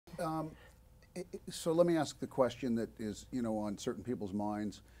So let me ask the question that is, on certain people's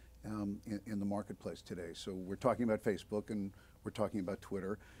minds in the marketplace today. So we're talking about Facebook and we're talking about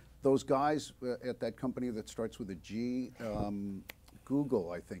Twitter. Those guys at that company that starts with a G,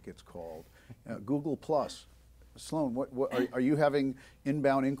 Google, I think it's called, Google Plus. Sloan, are you having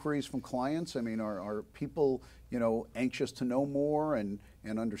inbound inquiries from clients? I mean, are people, anxious to know more and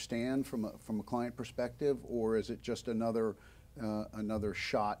understand from a client perspective, or is it just another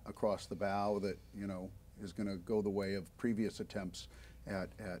shot across the bow that is going to go the way of previous attempts at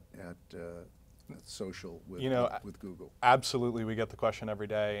social with Google? Absolutely, we get the question every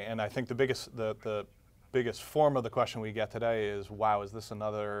day, and I think the biggest form of the question we get today is, "Wow, is this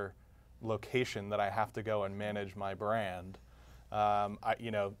another location that I have to go and manage my brand?"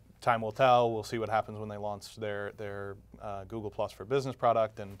 Time will tell. We'll see what happens when they launch their Google Plus for Business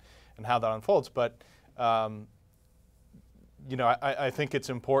product and how that unfolds. But I think it's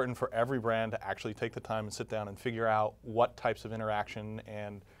important for every brand to actually take the time and sit down and figure out what types of interaction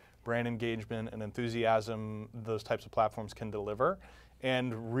and brand engagement and enthusiasm those types of platforms can deliver.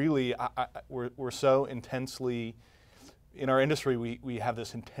 And really, we're so intensely, in our industry, we have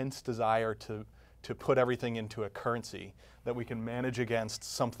this intense desire to put everything into a currency that we can manage against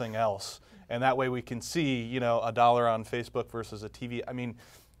something else. And that way we can see, $1 on Facebook versus a TV. I mean,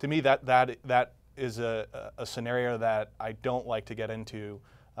 to me, that is a scenario that I don't like to get into,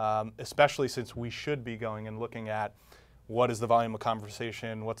 especially since we should be going and looking at what is the volume of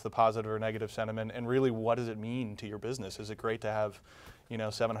conversation, what's the positive or negative sentiment, and really what does it mean to your business? Is it great to have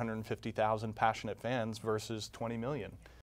 750,000 passionate fans versus 20 million?